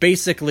needs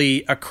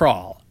basically a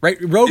crawl, right?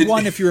 Rogue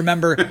One, if you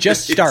remember,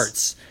 just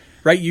starts,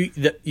 right?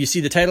 You see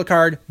the title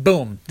card,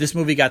 boom, this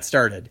movie got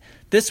started.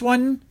 This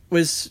one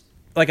was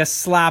like a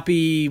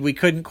sloppy, we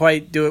couldn't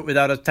quite do it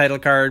without a title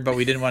card, but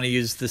we didn't want to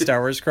use the Star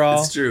Wars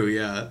crawl. It's true,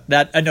 yeah.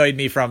 That annoyed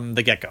me from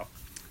the get-go.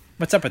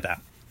 What's up with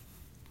that?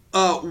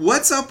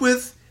 What's up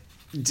with...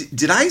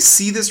 Did I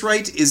see this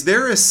right? Is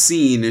there a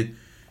scene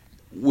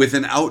with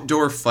an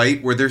outdoor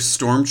fight where there's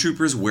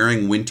stormtroopers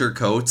wearing winter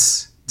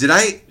coats? Did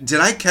I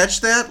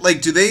catch that?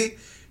 Like, do they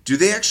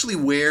actually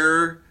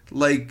wear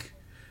like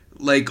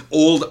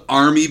old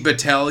army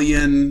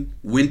battalion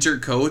winter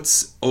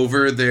coats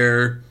over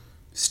their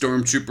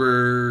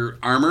stormtrooper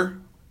armor?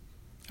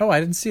 Oh, I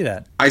didn't see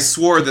that. I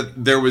swore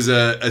that there was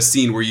a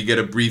scene where you get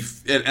a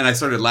brief, and I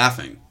started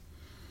laughing.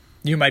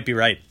 You might be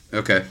right.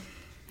 Okay.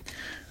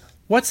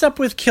 What's up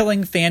with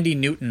killing Thandie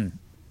Newton?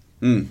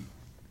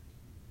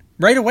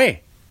 Right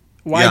away.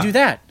 Why do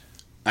that?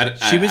 I don't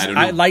know.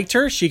 I liked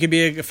her. She could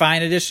be a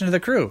fine addition to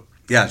the crew.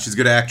 Yeah, she's a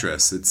good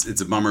actress.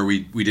 It's a bummer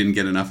we didn't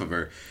get enough of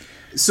her.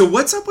 So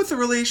what's up with the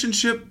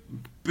relationship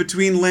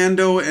between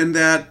Lando and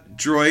that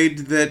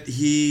droid that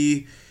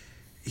he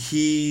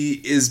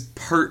is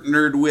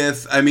partnered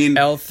with? I mean,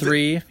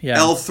 L3, yeah.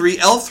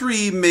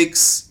 L3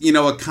 makes,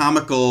 a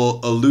comical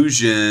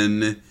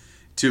allusion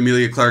to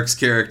Emilia Clarke's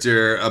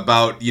character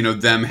about,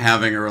 them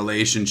having a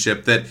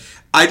relationship that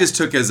I just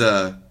took as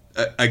a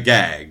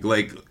gag.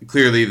 Like,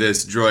 clearly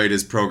this droid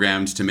is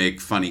programmed to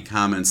make funny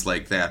comments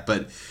like that.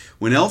 But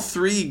when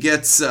L3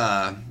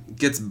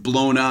 gets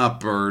blown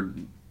up or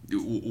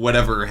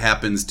whatever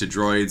happens to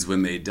droids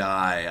when they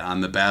die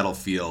on the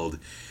battlefield,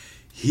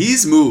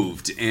 he's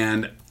moved,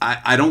 and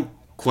I don't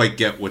quite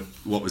get what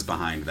was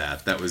behind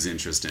that. That was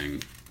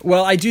interesting.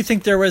 Well, I do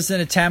think there was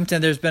an attempt,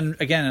 and there's been,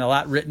 again, a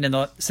lot written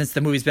since the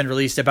movie's been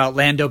released about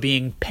Lando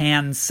being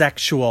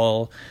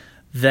pansexual,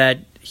 that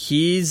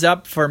he's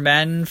up for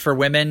men, for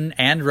women,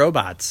 and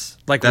robots.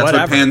 Like, that's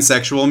whatever. What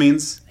pansexual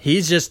means?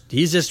 He's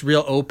just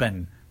real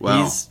open.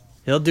 Wow.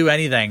 He'll do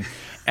anything.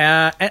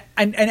 And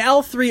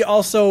L3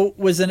 also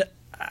was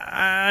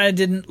I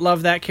didn't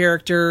love that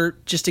character.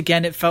 Just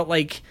again, it felt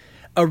like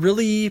a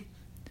really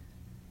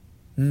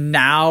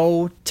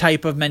now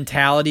type of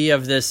mentality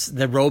of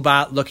the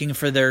robot looking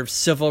for their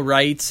civil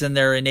rights and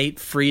their innate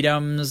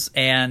freedoms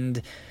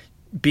and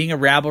being a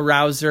rabble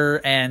rouser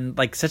and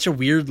like such a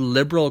weird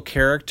liberal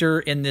character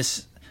in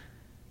this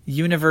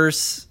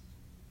universe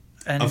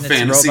and of this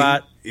fantasy.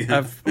 Robot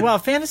Yeah.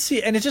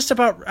 fantasy, and it's just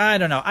about, I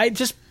don't know, it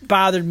just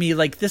bothered me.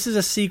 Like, this is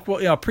a sequel,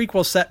 a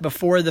prequel set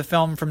before the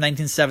film from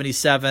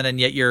 1977, and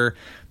yet you're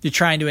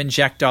trying to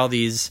inject all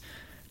these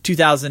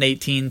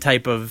 2018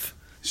 type of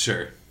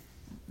Sure.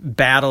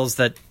 battles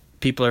that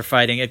people are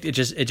fighting. It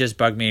just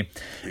bugged me.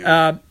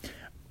 But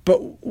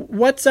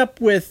what's up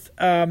with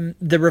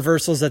the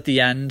reversals at the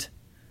end?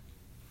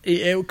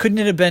 Couldn't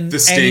it have been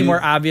any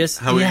more obvious?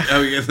 How we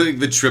like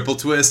the triple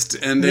twist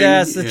ending?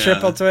 Yes, the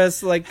triple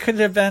twist. Like, couldn't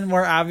it have been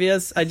more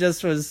obvious? I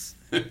just was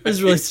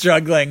really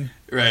struggling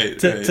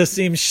to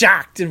seem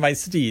shocked in my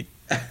seat.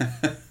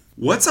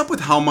 What's up with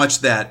how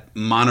much that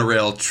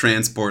monorail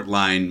transport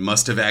line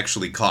must have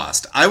actually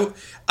cost? I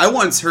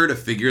once heard a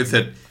figure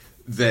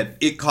that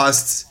it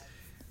costs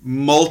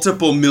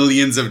multiple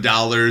millions of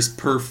dollars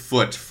per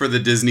foot for the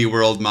Disney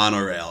World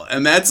monorail,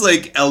 and that's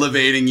like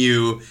elevating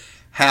you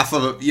half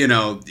of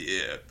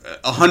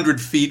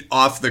 100 feet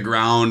off the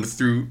ground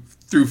through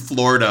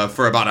Florida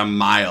for about a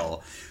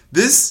mile.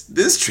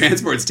 This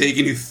transport's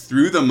taking you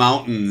through the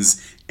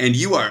mountains, and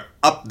you are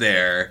up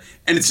there,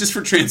 and it's just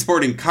for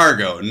transporting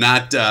cargo,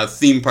 not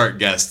theme park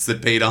guests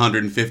that paid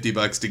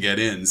 $150 to get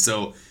in.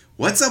 So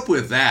what's up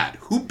with that?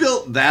 Who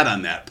built that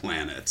on that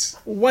planet?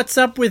 What's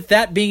up with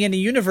that being in a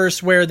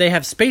universe where they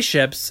have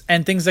spaceships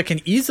and things that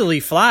can easily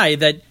fly,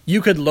 that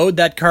you could load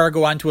that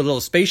cargo onto a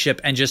little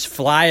spaceship and just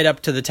fly it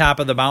up to the top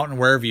of the mountain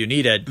wherever you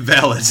needed?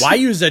 Valid. Why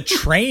use a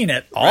train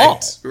at all?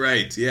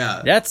 Right,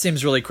 yeah. That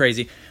seems really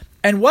crazy.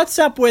 And what's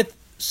up with,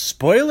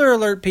 spoiler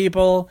alert,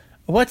 people,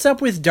 what's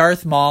up with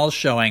Darth Maul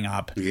showing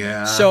up?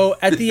 Yeah. So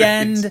at the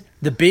end,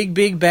 the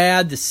big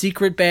bad, the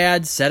secret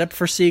bad, set up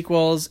for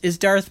sequels, is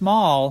Darth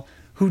Maul,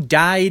 who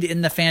died in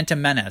The Phantom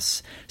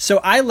Menace. So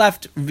I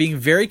left being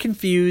very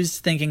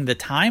confused, thinking the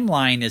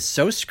timeline is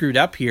so screwed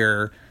up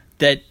here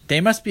that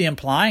they must be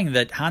implying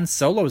that Han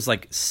Solo is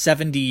like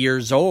 70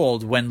 years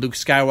old when Luke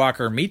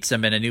Skywalker meets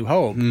him in A New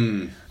Hope.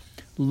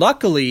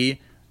 Luckily,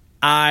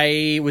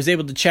 I was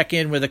able to check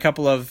in with a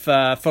couple of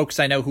folks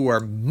I know who are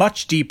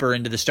much deeper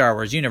into the Star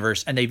Wars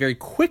universe, and they very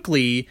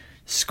quickly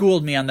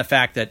schooled me on the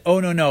fact that,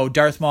 oh, no,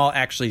 Darth Maul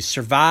actually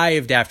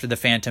survived after The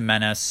Phantom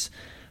Menace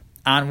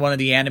on one of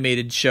the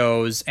animated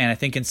shows, and I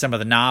think in some of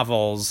the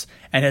novels,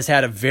 and has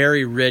had a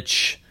very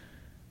rich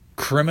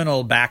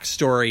criminal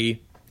backstory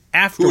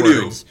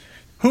afterwards.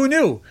 Who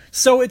knew?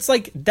 So it's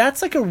like,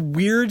 that's like a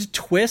weird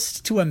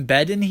twist to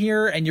embed in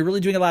here, and you're really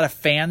doing a lot of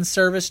fan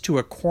service to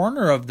a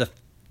corner of the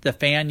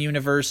fan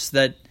universe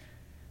that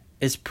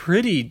is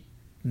pretty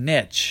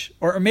niche,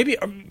 or maybe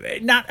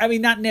not. I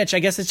mean, not niche. I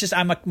guess it's just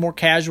I'm a more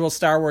casual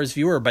Star Wars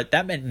viewer, but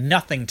that meant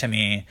nothing to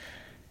me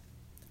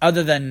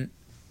other than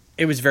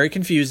it was very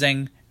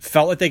confusing.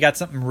 Felt like they got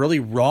something really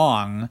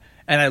wrong,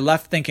 and I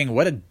left thinking,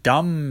 what a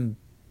dumb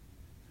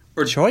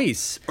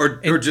choice,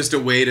 or just a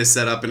way to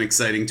set up an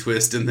exciting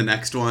twist in the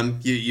next one.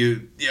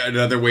 You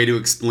another way to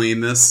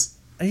explain this.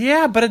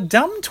 Yeah, but a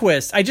dumb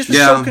twist. I just was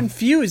so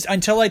confused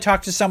until I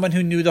talked to someone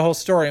who knew the whole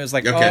story. It was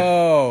like,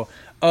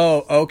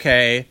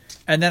 okay.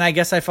 And then I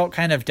guess I felt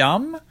kind of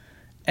dumb.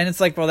 And it's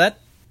like, well, that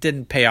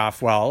didn't pay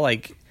off well.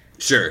 Like,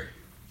 sure.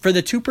 For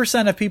the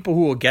 2% of people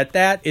who will get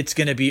that, it's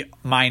going to be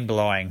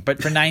mind-blowing.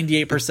 But for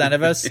 98%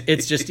 of us,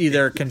 it's just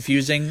either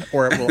confusing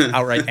or it will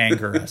outright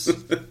anger us.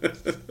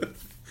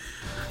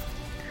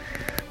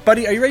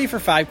 Buddy, are you ready for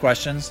 5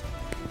 questions?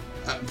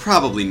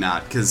 Probably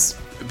not, because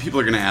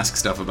people are going to ask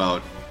stuff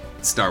about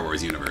Star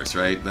Wars universe,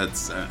 right?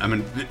 That's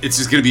it's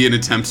just going to be an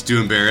attempt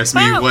to embarrass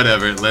me.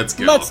 Whatever, let's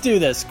go. Let's do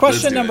this.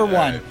 Question number 1.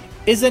 Right.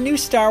 Is a new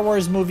Star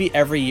Wars movie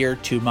every year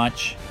too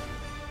much?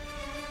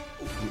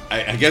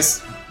 I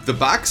guess the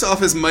box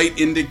office might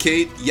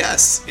indicate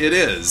yes, it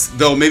is.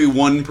 Though maybe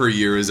 1 per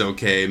year is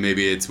okay.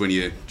 Maybe it's when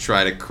you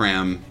try to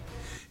cram,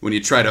 when you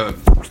try to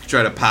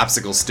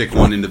popsicle stick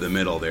one into the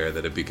middle there,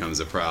 that it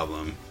becomes a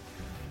problem.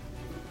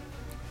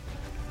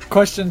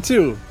 Question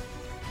 2.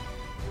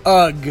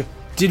 Ugh.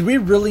 Did we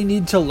really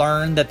need to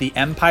learn that the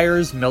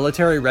Empire's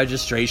military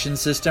registration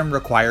system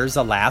requires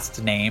a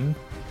last name?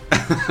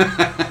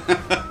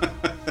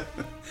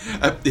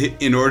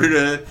 In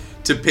order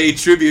to pay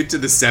tribute to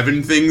the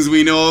 7 things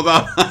we know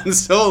about Han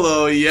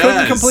Solo, yes.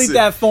 Couldn't complete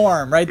that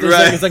form, right?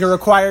 It's like a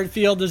required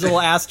field. There's a little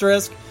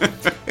asterisk.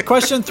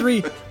 Question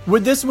 3.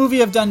 Would this movie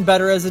have done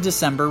better as a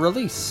December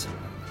release?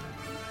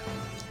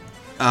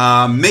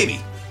 Maybe.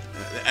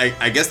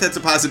 I guess that's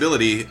a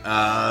possibility.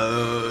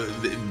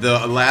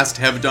 The last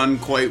have done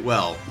quite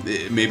well.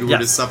 Maybe we're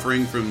just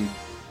suffering from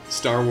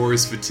Star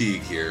Wars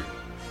fatigue here.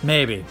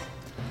 Maybe.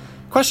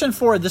 Question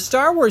 4. The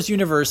Star Wars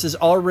universe is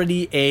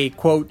already a,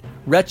 quote,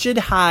 wretched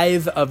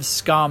hive of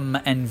scum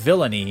and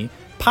villainy,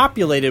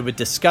 populated with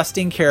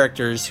disgusting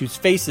characters whose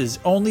faces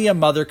only a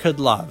mother could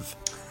love.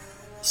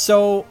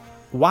 So,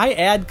 why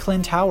add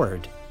Clint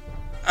Howard?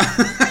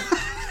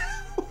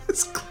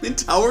 Was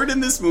Clint Howard in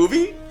this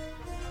movie?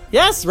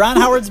 Yes, Ron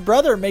Howard's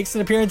brother makes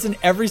an appearance in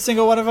every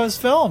single one of those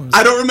films.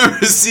 I don't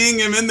remember seeing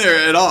him in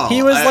there at all.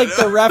 He was like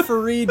the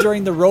referee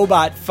during the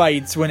robot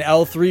fights when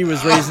L3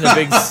 was raising a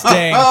big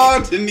stink.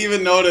 Oh, didn't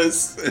even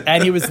notice.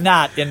 And he was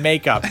not in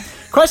makeup.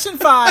 Question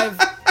 5,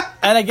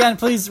 and again,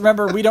 please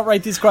remember, we don't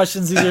write these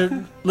questions. These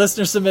are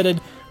listener submitted.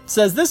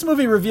 Says, this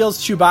movie reveals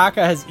Chewbacca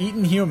has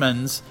eaten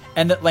humans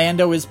and that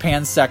Lando is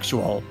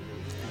pansexual.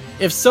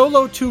 If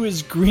Solo 2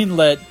 is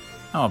greenlit,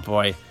 oh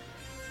boy,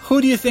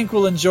 who do you think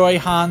will enjoy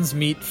Han's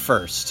meat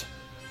first?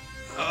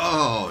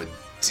 Oh,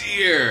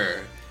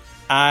 dear.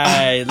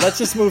 Let's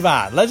just move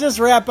on. Let's just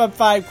wrap up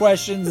 5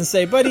 questions and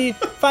say, buddy,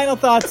 final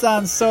thoughts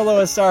on Solo,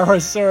 A Star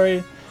Wars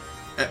Story?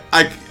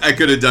 I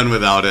could have done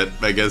without it.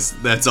 I guess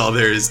that's all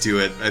there is to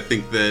it. I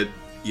think that,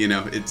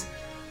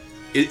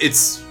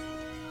 it's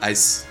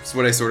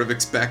what I sort of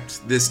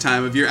expect this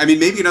time of year. I mean,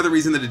 maybe another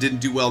reason that it didn't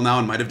do well now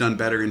and might have done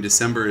better in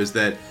December is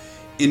that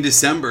in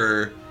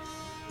December,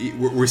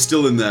 we're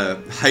still in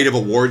the height of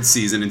award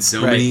season and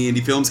so many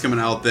indie films coming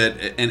out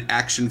that an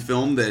action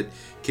film that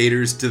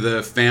caters to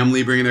the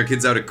family bringing their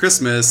kids out at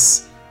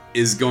Christmas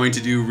is going to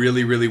do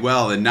really, really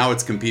well. And now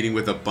it's competing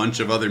with a bunch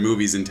of other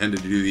movies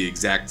intended to do the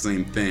exact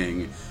same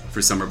thing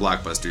for summer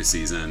blockbuster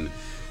season.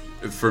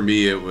 For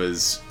me, it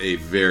was a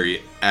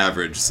very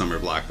average summer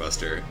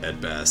blockbuster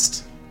at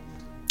best.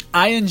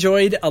 I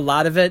enjoyed a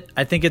lot of it.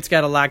 I think it's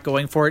got a lot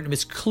going for it. It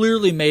was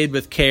clearly made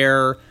with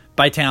care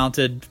by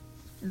talented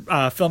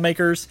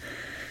filmmakers,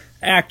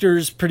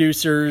 actors,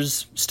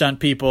 producers, stunt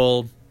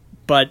people,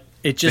 but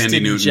it just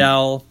didn't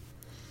gel.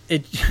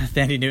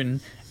 Thandie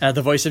Newton,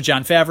 the voice of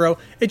Jon Favreau.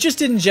 It just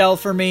didn't gel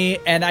for me,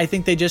 and I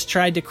think they just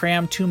tried to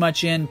cram too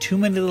much in, too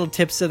many little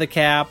tips of the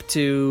cap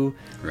to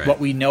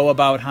what we know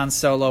about Han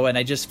Solo, and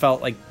I just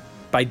felt like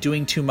by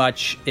doing too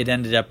much, it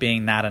ended up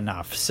being not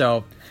enough.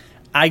 So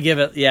I give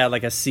it,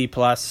 like a C+,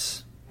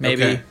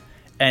 maybe. Okay.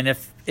 And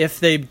if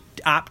they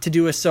opt to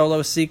do a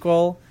Solo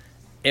sequel,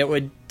 it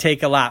would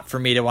take a lot for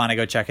me to want to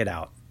go check it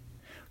out.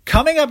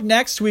 Coming up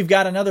next, we've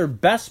got another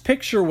Best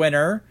Picture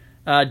winner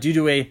due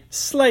to a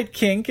slight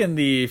kink in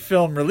the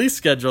film release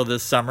schedule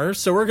this summer.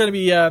 So we're going to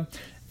be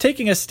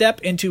taking a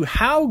step into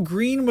How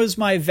Green Was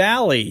My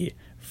Valley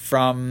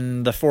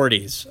from the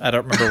 40s. I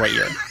don't remember what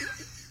year.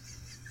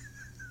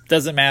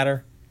 Doesn't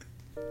matter.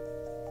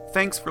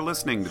 Thanks for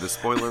listening to the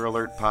Spoiler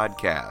Alert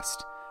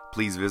podcast.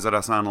 Please visit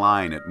us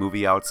online at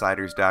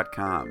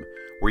movieoutsiders.com,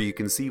 where you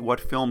can see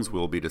what films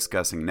we'll be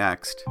discussing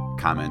next,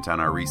 comment on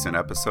our recent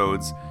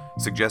episodes,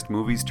 suggest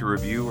movies to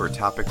review or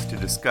topics to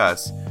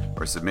discuss,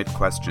 or submit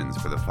questions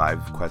for the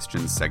 5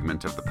 questions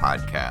segment of the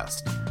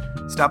podcast.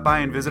 Stop by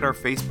and visit our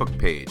Facebook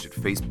page at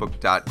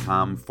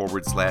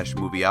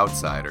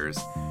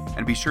facebook.com/movieoutsiders,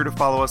 and be sure to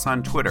follow us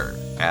on Twitter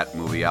at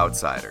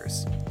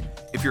movieoutsiders.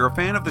 If you're a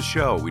fan of the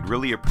show, we'd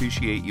really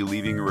appreciate you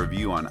leaving a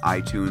review on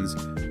iTunes,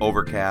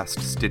 Overcast,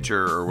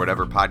 Stitcher, or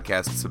whatever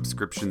podcast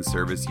subscription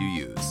service you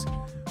use.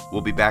 We'll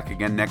be back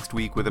again next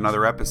week with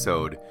another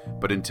episode,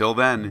 but until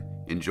then,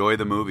 enjoy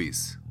the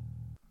movies.